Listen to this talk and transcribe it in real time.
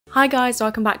Hi guys,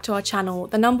 welcome back to our channel,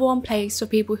 the #1 place for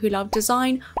people who love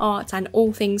design, art and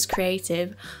all things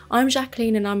creative. I'm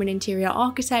Jacqueline and I'm an interior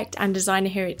architect and designer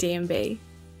here at D&B.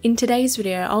 In today's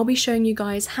video, I'll be showing you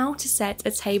guys how to set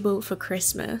a table for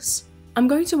Christmas. I'm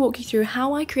going to walk you through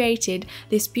how I created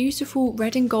this beautiful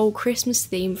red and gold Christmas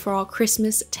theme for our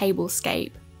Christmas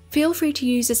tablescape. Feel free to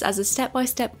use this as a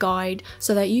step-by-step guide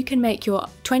so that you can make your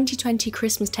 2020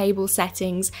 Christmas table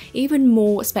settings even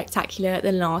more spectacular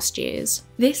than last year's.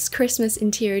 This Christmas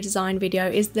interior design video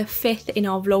is the 5th in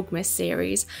our VLOGMAS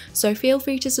series, so feel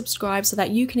free to subscribe so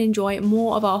that you can enjoy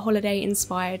more of our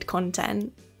holiday-inspired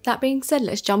content. That being said,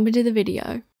 let's jump into the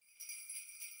video.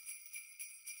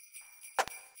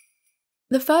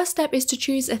 The first step is to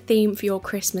choose a theme for your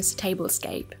Christmas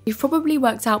tablescape. You've probably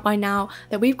worked out by now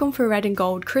that we've gone for red and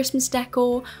gold Christmas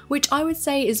decor, which I would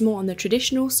say is more on the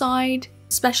traditional side,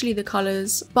 especially the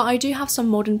colours, but I do have some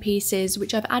modern pieces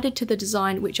which I've added to the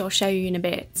design, which I'll show you in a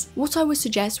bit. What I would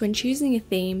suggest when choosing a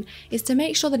theme is to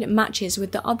make sure that it matches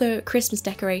with the other Christmas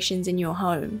decorations in your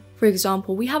home. For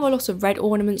example, we have a lot of red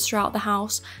ornaments throughout the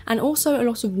house and also a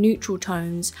lot of neutral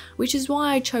tones, which is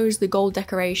why I chose the gold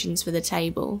decorations for the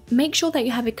table. Make sure that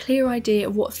you have a clear idea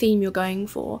of what theme you're going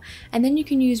for, and then you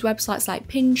can use websites like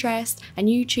Pinterest and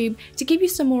YouTube to give you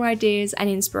some more ideas and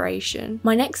inspiration.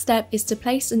 My next step is to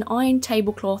place an ironed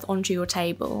tablecloth onto your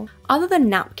table. Other than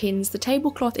napkins, the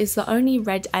tablecloth is the only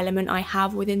red element I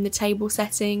have within the table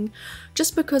setting,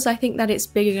 just because I think that it's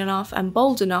big enough and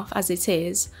bold enough as it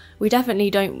is. We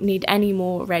definitely don't need any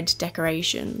more red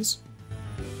decorations.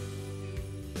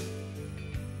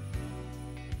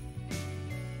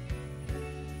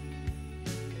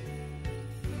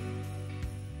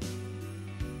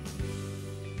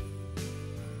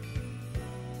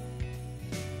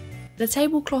 The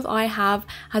tablecloth I have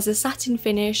has a satin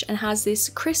finish and has this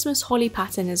Christmas holly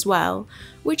pattern as well,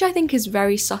 which I think is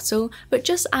very subtle but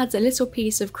just adds a little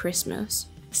piece of Christmas.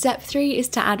 Step 3 is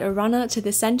to add a runner to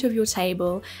the centre of your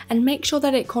table and make sure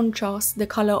that it contrasts the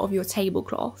colour of your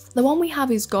tablecloth. The one we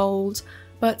have is gold,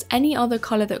 but any other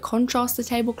colour that contrasts the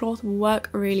tablecloth will work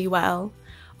really well.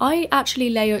 I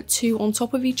actually layer 2 on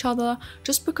top of each other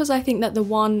just because I think that the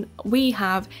one we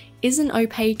have isn't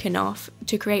opaque enough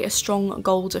to create a strong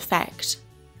gold effect.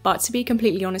 But to be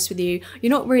completely honest with you,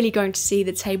 you're not really going to see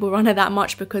the table runner that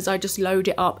much because I just load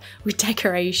it up with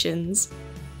decorations.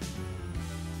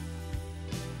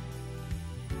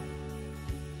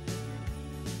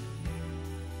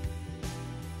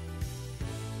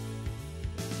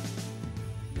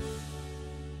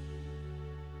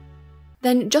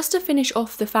 Then, just to finish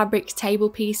off the fabric table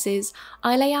pieces,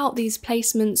 I lay out these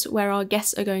placements where our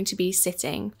guests are going to be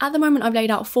sitting. At the moment I've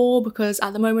laid out 4 because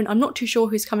at the moment I'm not too sure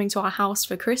who's coming to our house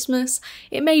for Christmas.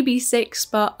 It may be 6,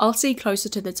 but I'll see closer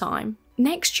to the time.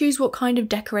 Next, choose what kind of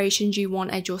decorations you want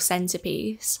as your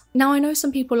centerpiece. Now I know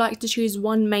some people like to choose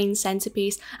one main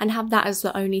centerpiece and have that as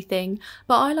the only thing,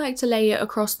 but I like to lay it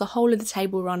across the whole of the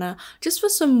table runner just for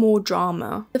some more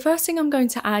drama. The first thing I'm going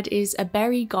to add is a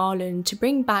berry garland to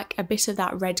bring back a bit of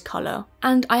that red colour.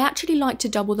 And I actually like to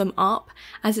double them up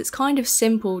as it's kind of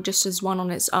simple just as one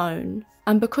on its own.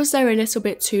 And because they're a little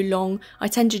bit too long, I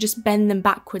tend to just bend them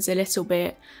backwards a little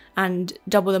bit and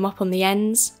double them up on the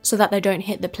ends so that they don't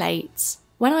hit the plates.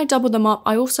 When I double them up,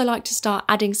 I also like to start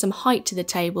adding some height to the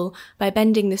table by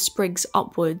bending the sprigs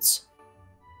upwards.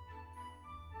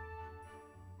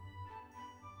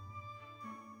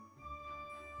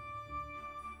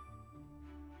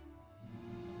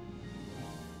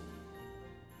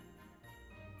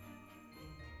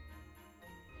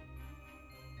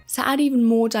 To add even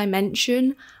more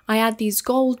dimension, I add these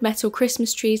gold metal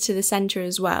Christmas trees to the centre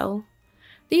as well.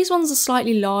 These ones are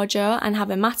slightly larger and have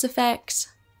a matte effect,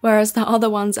 whereas the other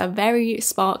ones are very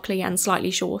sparkly and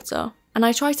slightly shorter. And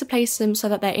I try to place them so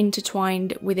that they're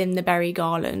intertwined within the berry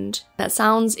garland. That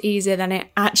sounds easier than it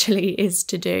actually is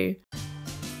to do.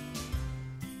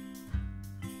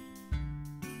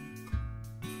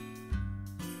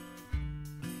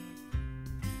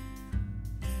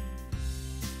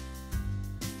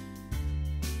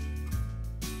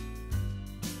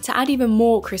 To add even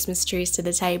more Christmas trees to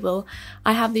the table,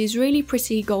 I have these really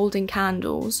pretty golden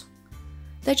candles.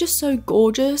 They're just so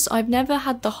gorgeous. I've never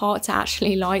had the heart to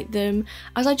actually light them,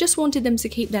 as I just wanted them to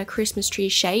keep their Christmas tree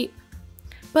shape.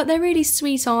 But they're really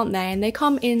sweet, aren't they? And they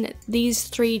come in these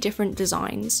 3 different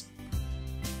designs.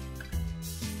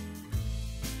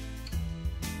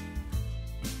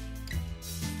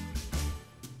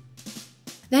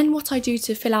 Then what I do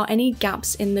to fill out any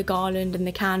gaps in the garland and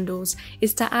the candles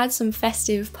is to add some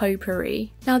festive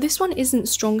potpourri. Now this one isn't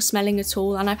strong smelling at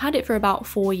all, and I've had it for about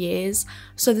 4 years,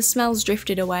 so the smell's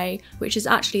drifted away, which is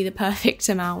actually the perfect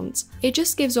amount. It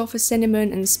just gives off a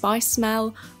cinnamon and spice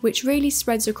smell, which really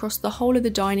spreads across the whole of the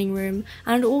dining room,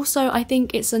 and also I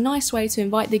think it's a nice way to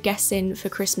invite the guests in for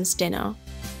Christmas dinner.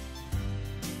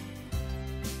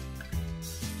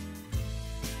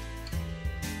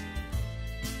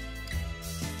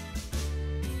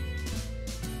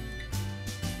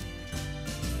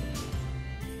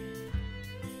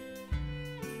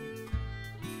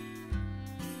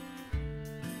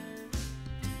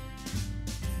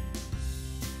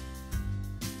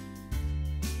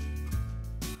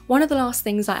 One of the last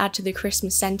things I add to the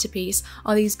Christmas centerpiece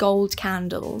are these gold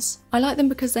candles. I like them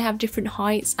because they have different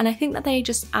heights, and I think that they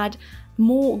just add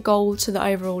more gold to the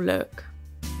overall look.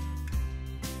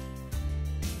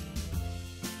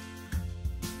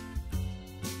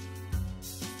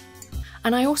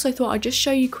 And I also thought I'd just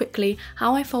show you quickly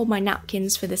how I fold my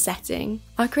napkins for the setting.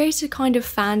 I create a kind of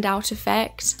fanned out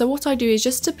effect, so what I do is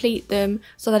just to pleat them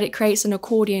so that it creates an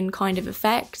accordion kind of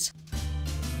effect.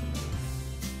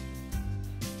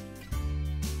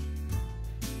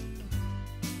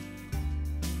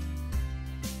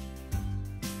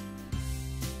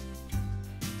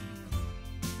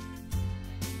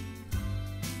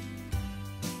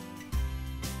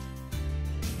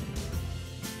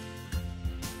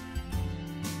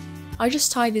 I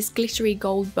just tie this glittery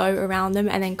gold bow around them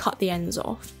and then cut the ends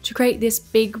off to create this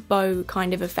big bow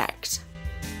kind of effect.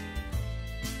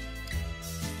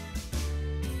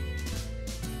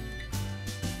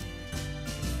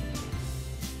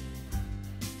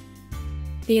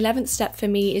 The 11th step for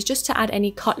me is just to add any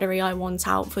cutlery I want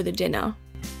out for the dinner.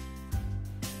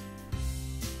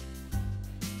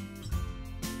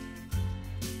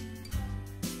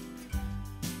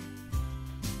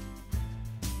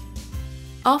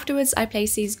 Afterwards, I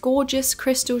place these gorgeous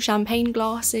crystal champagne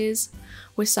glasses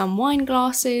with some wine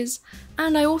glasses,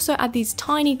 and I also add these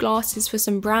tiny glasses for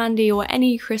some brandy or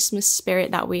any Christmas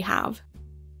spirit that we have.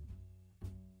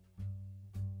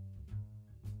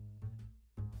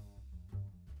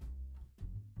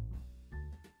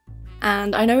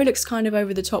 And I know it looks kind of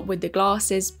over the top with the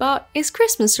glasses, but it's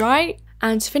Christmas, right?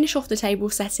 And to finish off the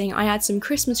table setting, I add some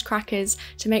Christmas crackers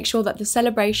to make sure that the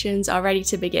celebrations are ready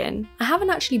to begin. I haven't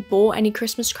actually bought any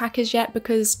Christmas crackers yet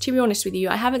because, to be honest with you,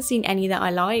 I haven't seen any that I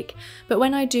like, but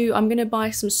when I do, I'm going to buy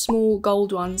some small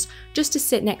gold ones just to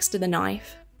sit next to the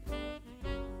knife.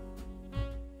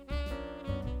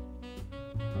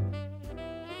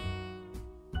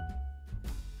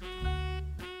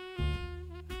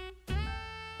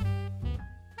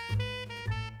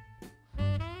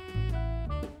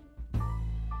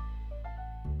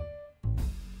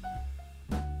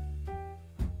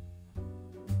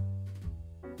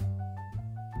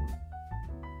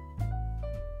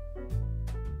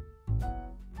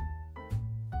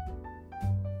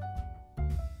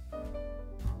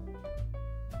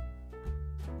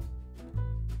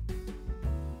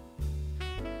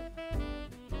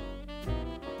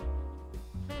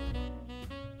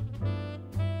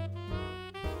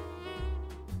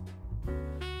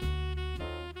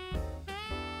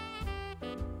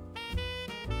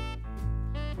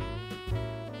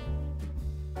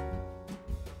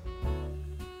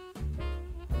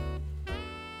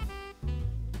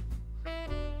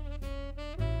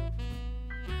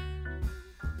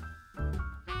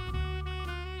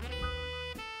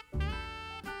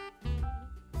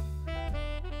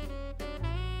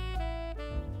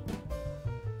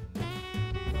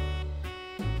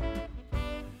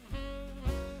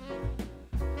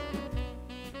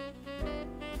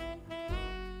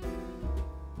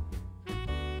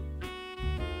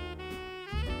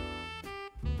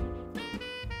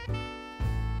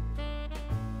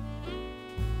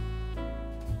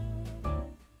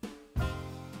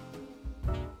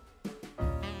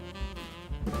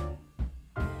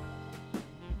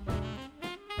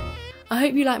 I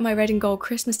hope you like my red and gold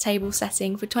Christmas table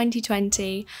setting for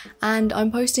 2020, and I'm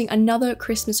posting another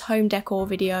Christmas home decor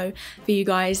video for you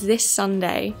guys this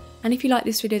Sunday. And if you like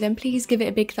this video, then please give it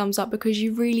a big thumbs up because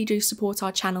you really do support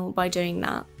our channel by doing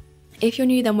that. If you're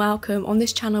new, then welcome. On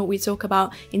this channel we talk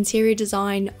about interior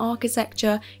design,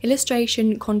 architecture,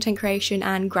 illustration, content creation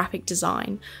and graphic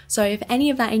design. So if any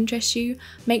of that interests you,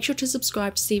 make sure to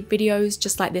subscribe to see videos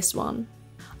just like this one.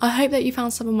 I hope that you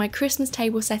found some of my Christmas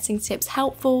table setting tips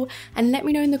helpful, and let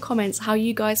me know in the comments how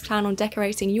you guys plan on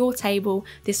decorating your table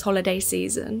this holiday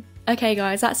season. Okay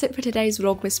guys, that's it for today's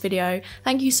Vlogmas video.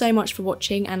 Thank you so much for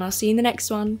watching, and I'll see you in the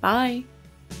next one. Bye!